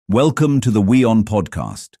Welcome to the WION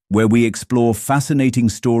podcast, where we explore fascinating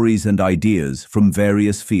stories and ideas from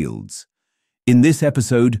various fields. In this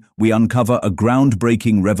episode, we uncover a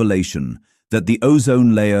groundbreaking revelation that the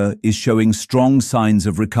ozone layer is showing strong signs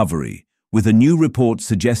of recovery, with a new report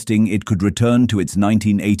suggesting it could return to its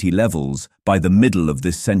 1980 levels by the middle of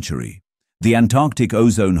this century. The Antarctic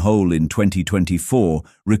ozone hole in 2024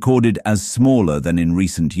 recorded as smaller than in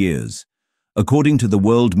recent years. According to the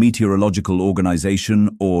World Meteorological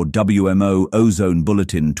Organization, or WMO, Ozone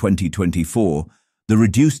Bulletin 2024, the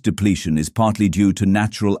reduced depletion is partly due to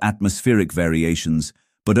natural atmospheric variations,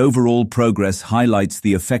 but overall progress highlights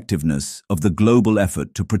the effectiveness of the global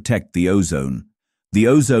effort to protect the ozone. The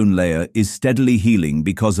ozone layer is steadily healing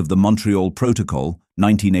because of the Montreal Protocol,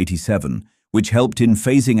 1987, which helped in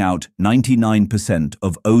phasing out 99%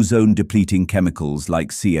 of ozone-depleting chemicals like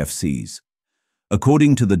CFCs.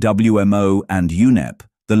 According to the WMO and UNEP,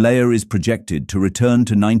 the layer is projected to return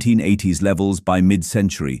to 1980s levels by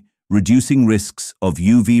mid-century, reducing risks of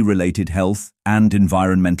UV-related health and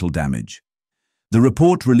environmental damage. The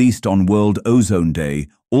report released on World Ozone Day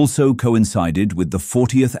also coincided with the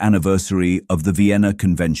 40th anniversary of the Vienna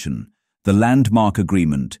Convention, the landmark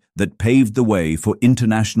agreement that paved the way for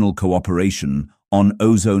international cooperation on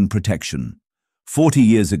ozone protection. 40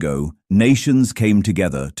 years ago, nations came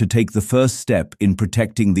together to take the first step in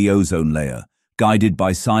protecting the ozone layer, guided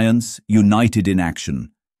by science, united in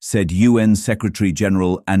action, said UN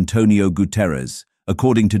Secretary-General Antonio Guterres,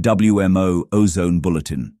 according to WMO Ozone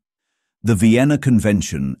Bulletin. The Vienna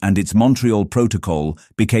Convention and its Montreal Protocol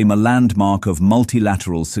became a landmark of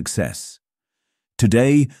multilateral success.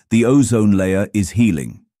 Today, the ozone layer is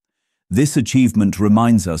healing. This achievement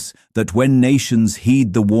reminds us that when nations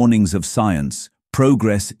heed the warnings of science,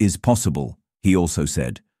 progress is possible, he also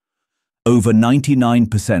said. Over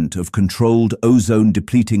 99% of controlled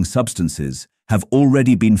ozone-depleting substances have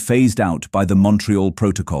already been phased out by the Montreal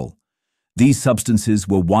Protocol. These substances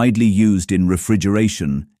were widely used in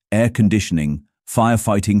refrigeration, air conditioning,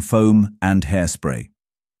 firefighting foam, and hairspray.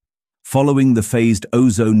 Following the phased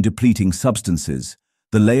ozone-depleting substances,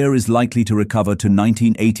 the layer is likely to recover to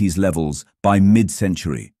 1980s levels by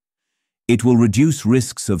mid-century. It will reduce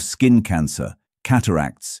risks of skin cancer,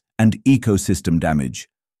 cataracts, and ecosystem damage,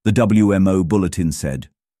 the WMO bulletin said.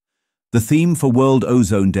 The theme for World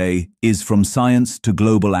Ozone Day is From Science to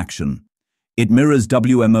Global Action. It mirrors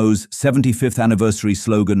WMO's 75th anniversary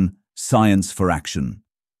slogan, Science for Action.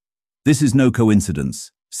 This is no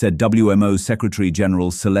coincidence, said WMO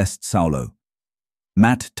Secretary-General Celeste Saulo.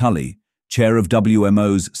 Matt Tully, chair of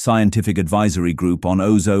WMO's Scientific Advisory Group on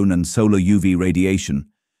Ozone and Solar UV Radiation,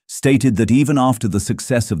 stated that even after the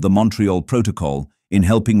success of the Montreal Protocol in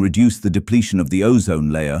helping reduce the depletion of the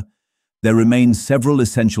ozone layer, there remain several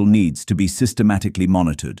essential needs to be systematically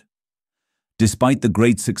monitored. Despite the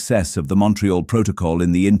great success of the Montreal Protocol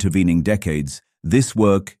in the intervening decades, this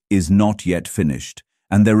work is not yet finished,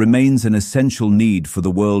 and there remains an essential need for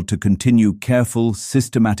the world to continue careful,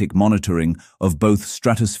 systematic monitoring of both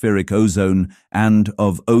stratospheric ozone and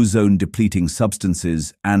of ozone-depleting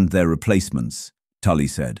substances and their replacements, Tully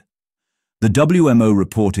said. The WMO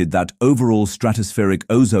reported that overall stratospheric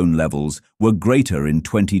ozone levels were greater in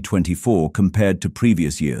 2024 compared to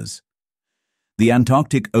previous years. The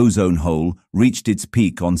Antarctic ozone hole reached its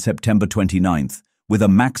peak on September 29th, with a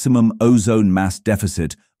maximum ozone mass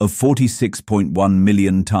deficit of 46.1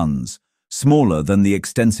 million tons, smaller than the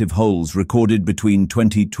extensive holes recorded between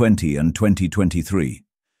 2020 and 2023.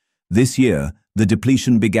 This year, the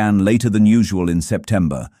depletion began later than usual in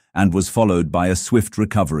September and was followed by a swift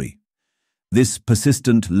recovery. This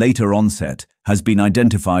persistent later onset has been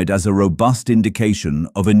identified as a robust indication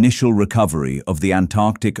of initial recovery of the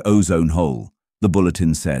Antarctic ozone hole, the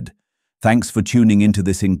bulletin said. Thanks for tuning into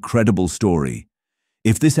this incredible story.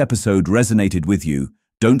 If this episode resonated with you,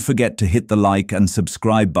 don't forget to hit the like and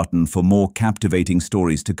subscribe button for more captivating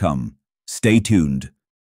stories to come. Stay tuned.